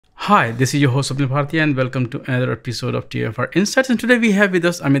Hi, this is your host Amit Bhartia and welcome to another episode of TFR Insights. And today we have with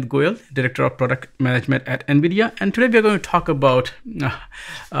us Amit Goel, Director of Product Management at Nvidia. And today we are going to talk about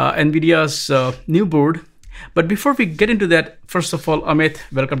Nvidia's new board. But before we get into that, first of all, Amit,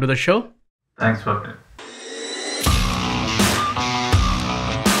 welcome to the show. Thanks for it.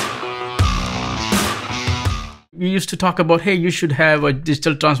 We used to talk about, hey, you should have a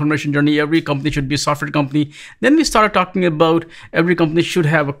digital transformation journey. Every company should be a software company. Then we started talking about every company should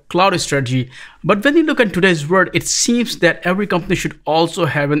have a cloud strategy. But when you look at today's world, it seems that every company should also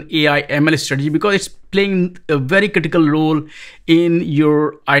have an AI ML strategy because it's playing a very critical role in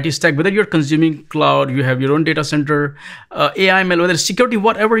your IT stack. Whether you're consuming cloud, you have your own data center, AI ML, whether it's security,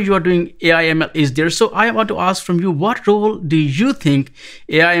 whatever you are doing, AI ML is there. So I want to ask from you, what role do you think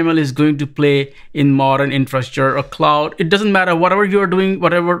AI ML is going to play in modern infrastructure or cloud? It doesn't matter, whatever you're doing,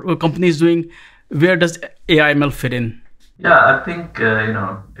 whatever a company is doing, where does AI ML fit in? Yeah, I think,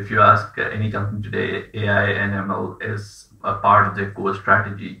 if you ask any company today, AI and ML is a part of their core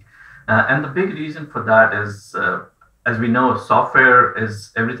strategy. And the big reason for that is, as we know,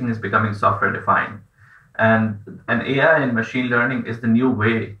 everything is becoming software defined. And AI and machine learning is the new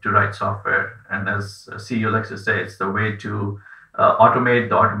way to write software. And as CEO likes to say, it's the way to automate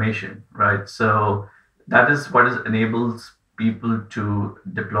the automation, right? So that is what enables people to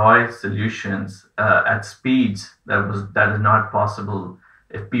deploy solutions at speeds that is not possible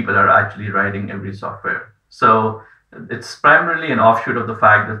if people are actually writing every software. So it's primarily an offshoot of the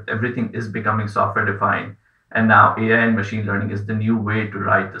fact that everything is becoming software defined, and now AI and machine learning is the new way to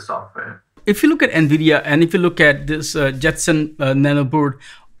write the software. If you look at Nvidia and if you look at this Jetson Nanoboard,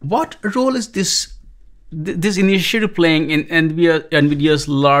 what role is this initiative playing in Nvidia's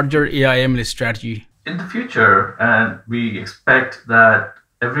larger AI ML strategy? In the future, and we expect that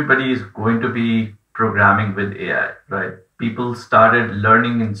everybody is going to be programming with AI, right? People started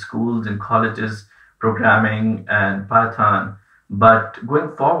learning in schools and colleges programming and Python, but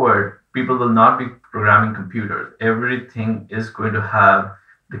going forward, people will not be programming computers. Everything is going to have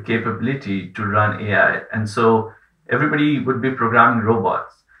the capability to run AI, and so everybody would be programming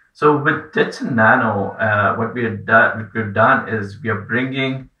robots. So with Jetson Nano, what we've done is we are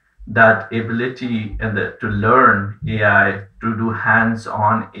bringing that ability to learn AI, to do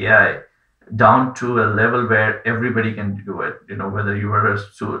hands-on AI, down to a level where everybody can do it. Whether you are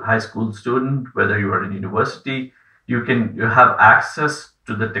a high school student, whether you are in university, you have access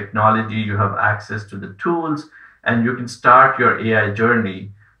to the technology, you have access to the tools, and you can start your AI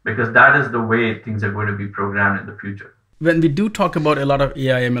journey, because that is the way things are going to be programmed in the future. When we do talk about a lot of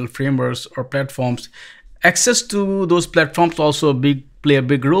AI ML frameworks or platforms, access to those platforms also play a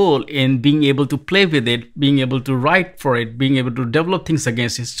big role in being able to play with it, being able to write for it, being able to develop things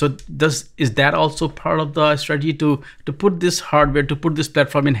against it. So is that also part of the strategy to put this hardware, to put this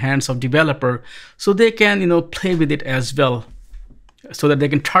platform in hands of developer so they can play with it as well, so that they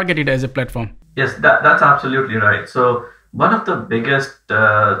can target it as a platform? Yes, that's absolutely right. So one of the biggest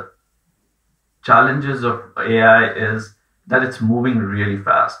challenges of AI is that it's moving really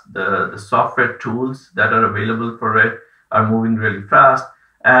fast. The software tools that are available for it are moving really fast.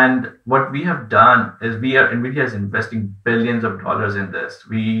 And what we have done is NVIDIA is investing billions of dollars in this.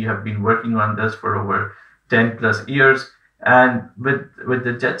 We have been working on this for over 10 plus years. And with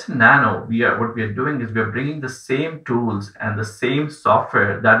the Jetson Nano, what we are doing is we are bringing the same tools and the same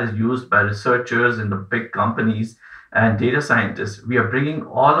software that is used by researchers in the big companies and data scientists. We are bringing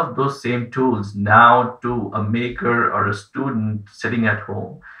all of those same tools now to a maker or a student sitting at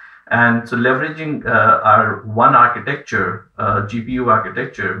home. And so leveraging our one architecture, GPU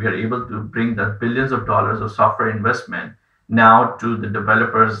architecture, we are able to bring the billions of dollars of software investment now to the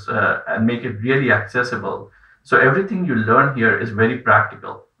developers and make it really accessible. So everything you learn here is very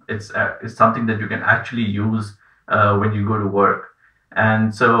practical. It's something that you can actually use when you go to work.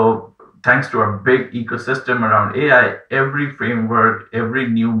 And so thanks to our big ecosystem around AI, every framework, every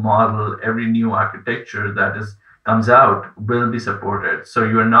new model, every new architecture that comes out will be supported. So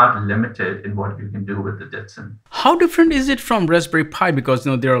you are not limited in what you can do with the Jetson. How different is it from Raspberry Pi? Because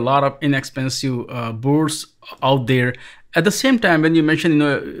there are a lot of inexpensive boards out there. At the same time, when you mentioned,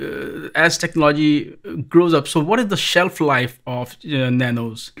 as technology grows up, so what is the shelf life of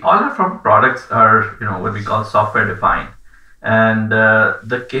nanos? All of our products are, what we call software defined. And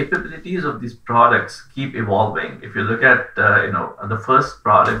the capabilities of these products keep evolving. If you look at, the first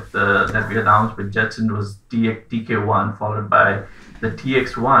product that we announced with Jetson was TK1, followed by the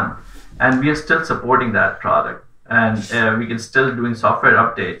TX1. And we are still supporting that product. And we can still doing software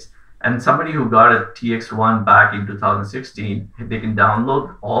updates. And somebody who got a TX1 back in 2016, they can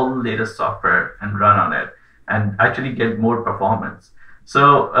download all the latest software and run on it and actually get more performance.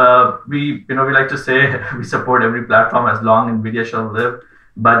 So we like to say we support every platform as long Nvidia shall live.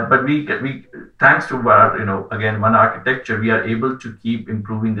 But we thanks to our again one architecture, we are able to keep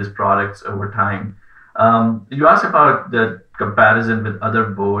improving these products over time. You asked about the comparison with other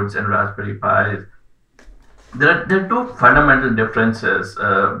boards and Raspberry Pis. There are two fundamental differences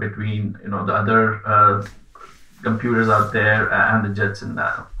between the other computers out there and the Jetson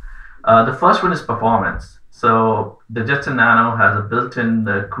Nano. The first one is performance. So the Jetson Nano has a built-in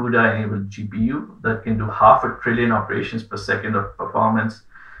CUDA-enabled GPU that can do 500 billion operations per second of performance,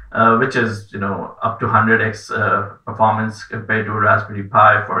 which is up to 100x performance compared to a Raspberry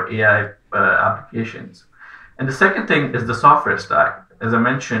Pi for AI applications. And the second thing is the software stack. As I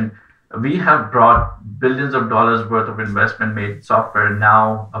mentioned, we have brought billions of dollars worth of investment made software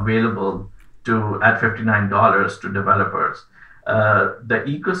now available at $59 to developers. The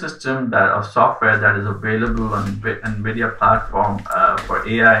ecosystem of software that is available on Nvidia platform for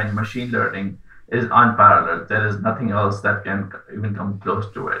AI and machine learning is unparalleled. There is nothing else that can even come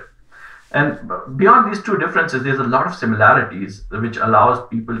close to it. And beyond these two differences, there's a lot of similarities which allows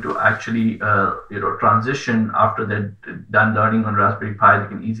people to actually transition after they're done learning on Raspberry Pi. They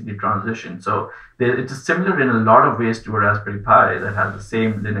can easily transition. So it's similar in a lot of ways to a Raspberry Pi that has the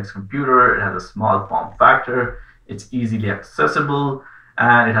same Linux computer. It has a small form factor. It's easily accessible,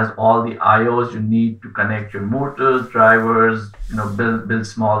 and it has all the IOs you need to connect your motors, drivers, build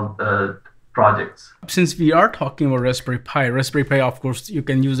small projects. Since we are talking about Raspberry Pi, of course, you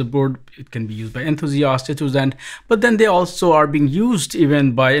can use a board. It can be used by enthusiasts, but then they also are being used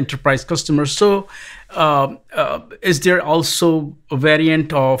even by enterprise customers. So is there also a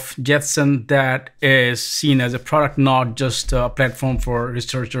variant of Jetson that is seen as a product, not just a platform for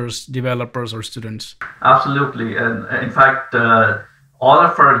researchers, developers, or students? Absolutely. And in fact, all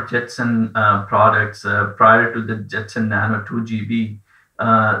of our Jetson products prior to the Jetson Nano 2GB,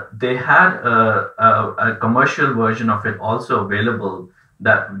 they had a commercial version of it also available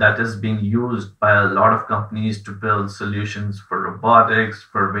that is being used by a lot of companies to build solutions for robotics,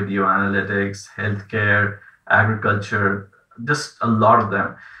 for video analytics, healthcare, agriculture, just a lot of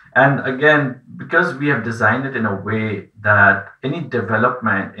them. And again, because we have designed it in a way that any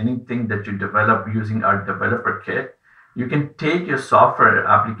development, anything that you develop using our developer kit, you can take your software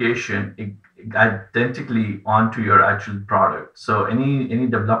application identically onto your actual product. So any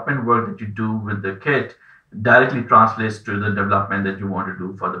development work that you do with the kit directly translates to the development that you want to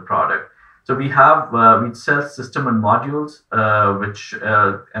do for the product. So we sell system and modules,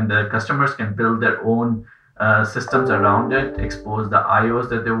 and the customers can build their own systems around it, expose the IOs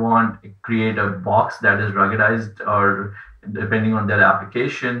that they want, create a box that is ruggedized or depending on their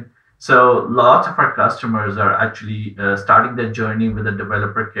application. So lots of our customers are actually starting their journey with a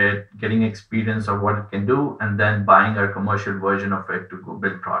developer kit, getting experience of what it can do, and then buying our commercial version of it to go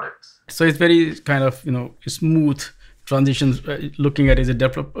build products. So it's very kind of smooth transitions, looking at it as a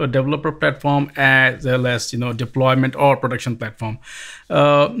developer platform as well as deployment or production platform.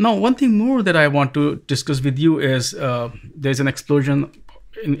 Now, one thing more that I want to discuss with you is there's an explosion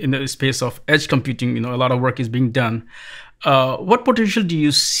in the space of edge computing. A lot of work is being done. What potential do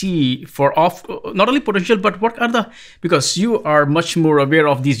you see for not only potential, but what are because you are much more aware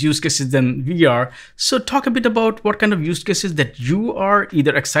of these use cases than we are. So talk a bit about what kind of use cases that you are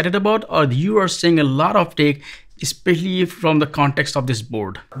either excited about or you are seeing a lot of take, especially from the context of this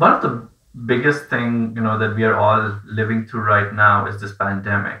board. One of the biggest thing, that we are all living through right now is this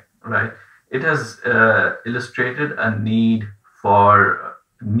pandemic, right? It has illustrated a need for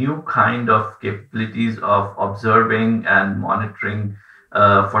new kind of capabilities of observing and monitoring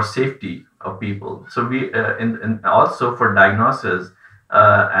for safety of people. So we and also for diagnosis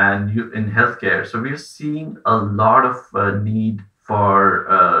and in healthcare. So we're seeing a lot of need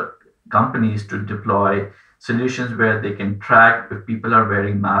for companies to deploy solutions where they can track if people are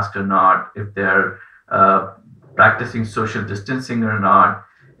wearing masks or not, if they're practicing social distancing or not.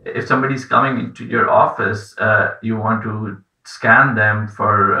 If somebody's coming into your office, you want to scan them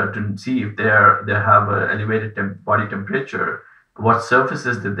to see if they have an elevated body temperature, what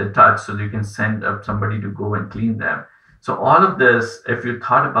surfaces did they touch, so you can send up somebody to go and clean them. So all of this, if you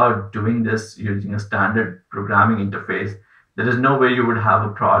thought about doing this using a standard programming interface, there is no way you would have a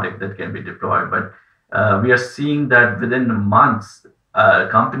product that can be deployed. But we are seeing that within months,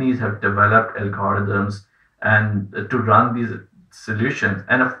 companies have developed algorithms and to run these solutions.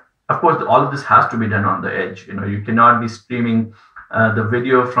 And of course, all of this has to be done on the edge. You cannot be streaming the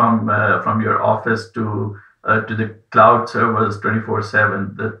video from your office to the cloud servers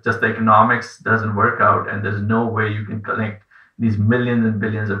 24/7. Just the economics doesn't work out, and there's no way you can connect these millions and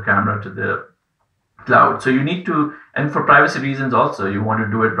billions of cameras cloud. So you need to, and for privacy reasons also, you want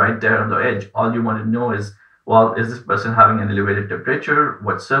to do it right there on the edge. All you want to know is, well, is this person having an elevated temperature?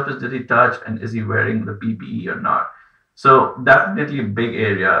 What surface did he touch? And is he wearing the PPE or not? So definitely a big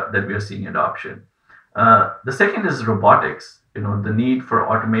area that we are seeing adoption. The second is robotics. The need for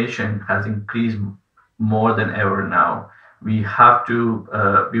automation has increased more than ever now. We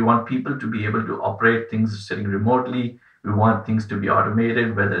want people to be able to operate things sitting remotely. We want things to be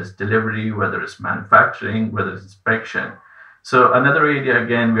automated, whether it's delivery, whether it's manufacturing, whether it's inspection. So another area,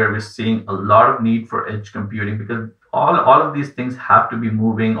 again, where we're seeing a lot of need for edge computing, because all of these things have to be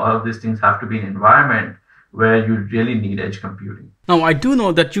moving, all of these things have to be in an environment where you really need edge computing. Now, I do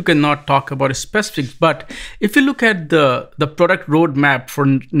know that you cannot talk about specifics, but if you look at the product roadmap for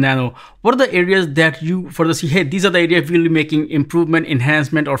Nano, what are the areas that you foresee, hey, these are the areas we'll be making improvement,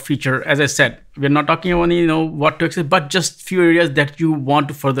 enhancement, or feature? As I said, we're not talking about what to expect, but just few areas that you want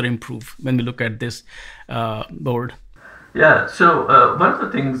to further improve when we look at this board. Yeah, so one of the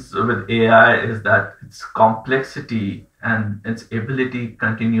things with AI is that its complexity and its ability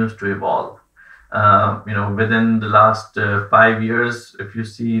continues to evolve. Within the last 5 years, if you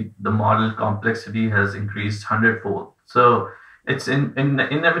see, the model complexity has increased 100-fold. So it's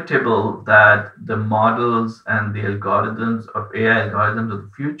inevitable that the models and the algorithms of AI algorithms of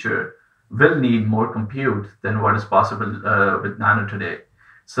the future will need more compute than what is possible with Nano today.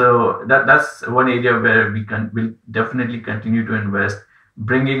 So that's one area where we'll definitely continue to invest,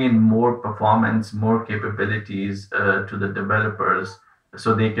 bringing in more performance, more capabilities to the developers,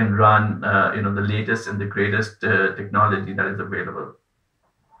 so they can run the latest and the greatest technology that is available.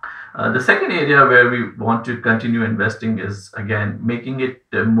 The second area where we want to continue investing is, again, making it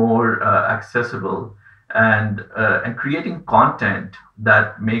more accessible and creating content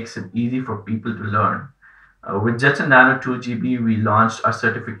that makes it easy for people to learn. With Jetson Nano 2 GB, we launched our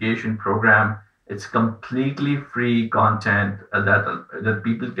certification program. It's completely free content that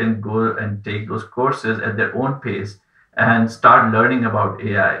people can go and take those courses at their own pace and start learning about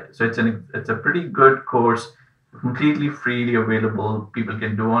AI. So it's a pretty good course, completely freely available. People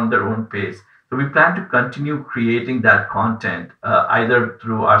can do on their own pace. So we plan to continue creating that content either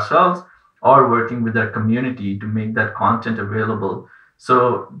through ourselves or working with our community to make that content available.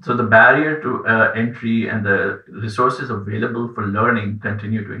 So the barrier to entry and the resources available for learning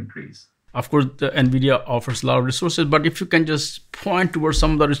continue to increase. Of course, the Nvidia offers a lot of resources, but if you can just point towards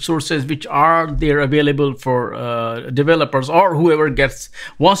some of the resources which are there available for developers or whoever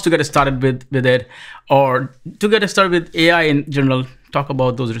wants to get started with it, or to get started with AI in general, talk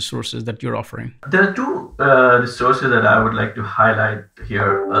about those resources that you're offering. There are two resources that I would like to highlight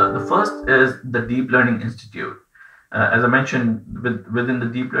here. The first is the Deep Learning Institute. As I mentioned, within the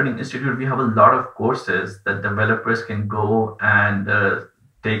Deep Learning Institute, we have a lot of courses that developers can go and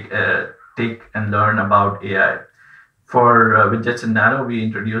take and learn about AI. With Jetson Nano, we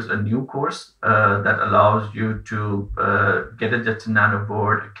introduced a new course that allows you to get a Jetson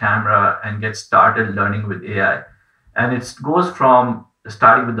Nanoboard, a camera, and get started learning with AI. And it goes from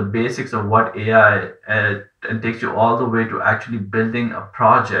starting with the basics of what AI and takes you all the way to actually building a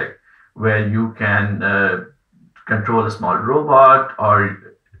project where you can control a small robot, or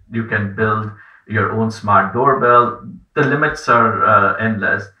you can build your own smart doorbell. The limits are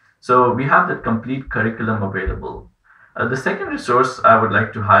endless. So we have the complete curriculum available. The second resource I would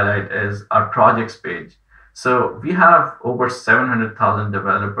like to highlight is our projects page. So we have over 700,000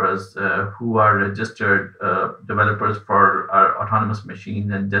 developers who are registered developers for our autonomous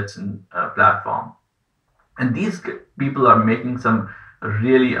machines and Jetson platform. And these people are making some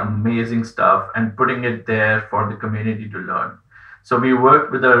really amazing stuff and putting it there for the community to learn. So we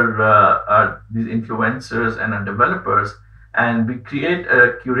work with these influencers and our developers, and we create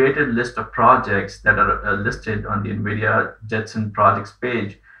a curated list of projects that are listed on the Nvidia Jetson projects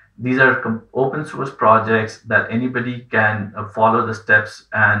page. These are open source projects that anybody can follow the steps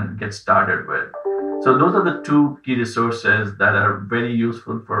and get started with. So those are the two key resources that are very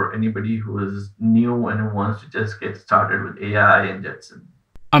useful for anybody who is new and who wants to just get started with AI and Jetson.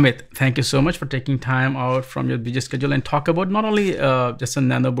 Amit, thank you so much for taking time out from your busy schedule and talk about not only Jetson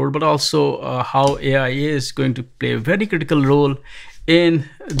Nanoboard, but also how AI is going to play a very critical role in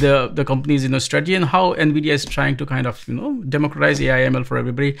the company's strategy, and how Nvidia is trying to kind of democratize AI ML for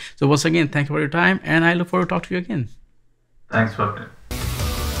everybody. So once again, thank you for your time, and I look forward to talking to you again. Thanks for it.